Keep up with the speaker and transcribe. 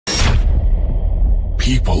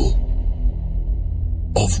people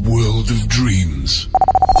of World of Dreams.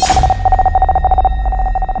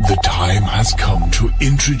 The time has come to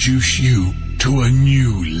introduce you to a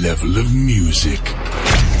new level of music.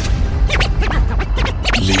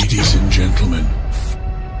 Ladies and gentlemen,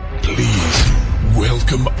 please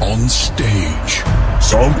welcome on stage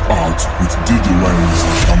Sound Art with DJ Rhymez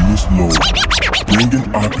Da-mixlord, bringing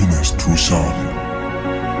happiness through sound.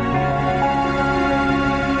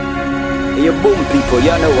 Hey, you boom people,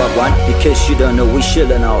 y'all know what one. In case you don't know, we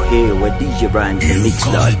chillin' out here with DJ Rhymez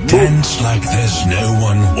Da-mixlord. You dance like there's no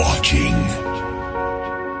one watching.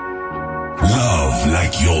 Love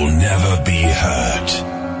like you'll never be hurt.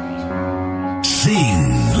 Sing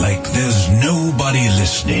like there's nobody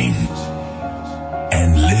listening.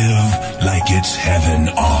 And live like it's heaven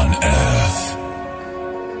on earth.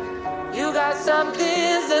 You got some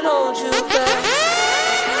things that hold you back,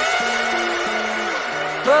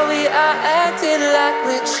 but we are acting like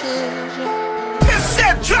we're children.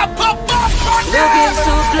 Looking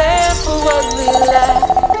to blame for what we lack,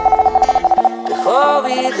 before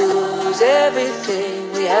we lose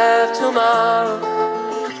everything we have tomorrow.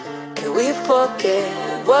 Can we forget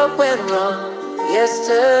what went wrong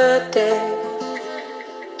yesterday?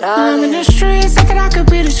 I'm in the streets, thinking I could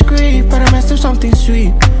be discreet, but I messed up something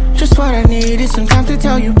sweet. Just what I needed, some time to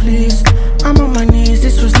tell you please. I'm on my knees,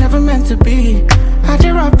 this was never meant to be. I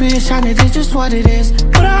did rubbish, and it is just what it is.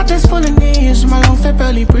 But I just full of knees, my lungs that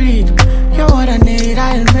barely breathe. You're what I need,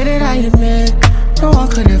 I admit it, I admit. No one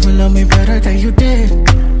could ever love me better than you did.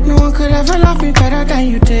 No one could ever love me better than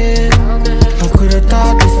you did. I could have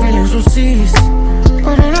thought these feelings would cease,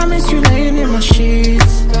 but then I miss you laying in my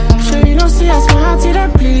sheets. Sure you don't see I smile till I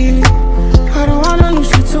bleed. I don't wanna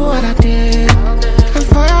lose you to what I did. And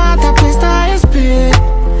for your heart, that place the highest bid.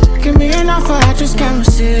 Give me an offer, I just can't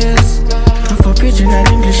resist. I'm for pidgin and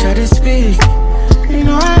English, I just speak. You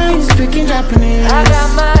know I ain't speaking Japanese. I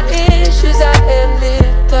got my issues, I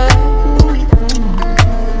admit that.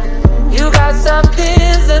 You got some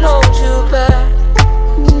things that hold you back,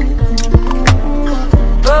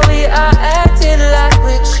 but we are acting like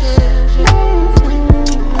we're children.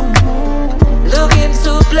 Looking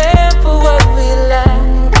to blame for what we lack,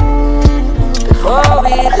 before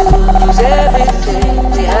we lose everything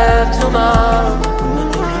we have tomorrow.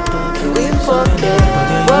 Can we forget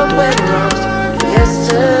what went wrong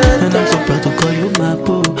yesterday? And I'm so proud to call you my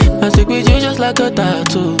boo. I stick with you just like a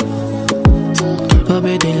tattoo.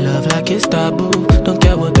 Forbidden love like it's taboo. Don't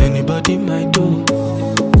care what anybody might do.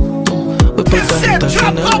 We put our hands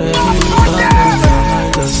in the ready.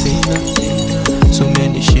 So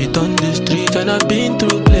many shit on the street, and I've been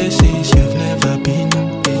through places you've never been.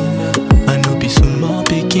 I know be soon more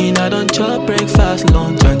picking. I don't chop breakfast,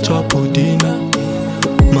 lunch, and chop dinner.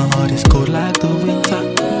 My heart is cold like the winter,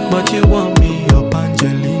 but you want me up,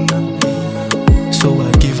 Angelina. So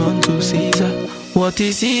I give unto Caesar what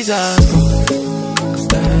is Caesar.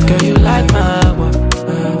 Girl, you like my work,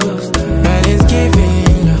 and it's giving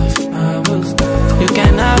love. You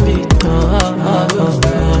can have it all.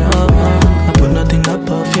 I put nothing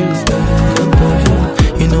above you,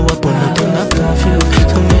 You know I put nothing above you.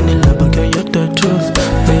 So many love, but girl, you're the truth.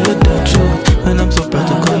 Girl, you're the truth, and I'm so proud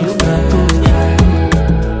to call you my boo.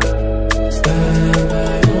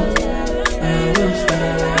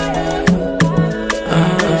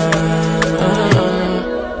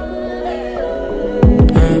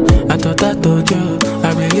 I thought I told you, I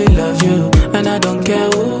really love you, and I don't care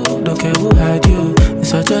who had you. It's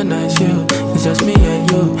such a nice view, it's just me and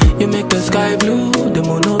you. You make the sky blue, the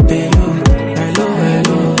moon no pay you. Hello,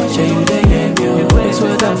 hello, show you the game, you. It's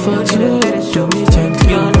what I fought you, do me gently.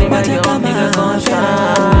 Young nigga gon'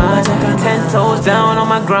 shine. 10 toes down on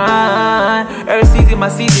my grind. Every season, my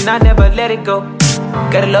season, I never let it go.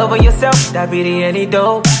 Gotta love on yourself, that be the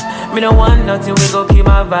antidote. Me no want nothing, we gon' keep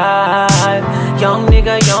my vibe. Young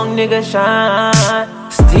nigga shine.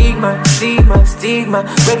 Stigma, stigma, stigma,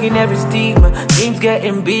 breaking every stigma. Dreams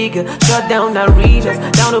getting bigger, shut down arenas,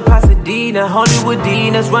 down to Pasadena, Hollywood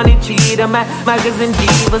Dinas, running cheetah, magazine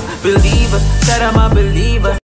divas, believers, said I'm a believer.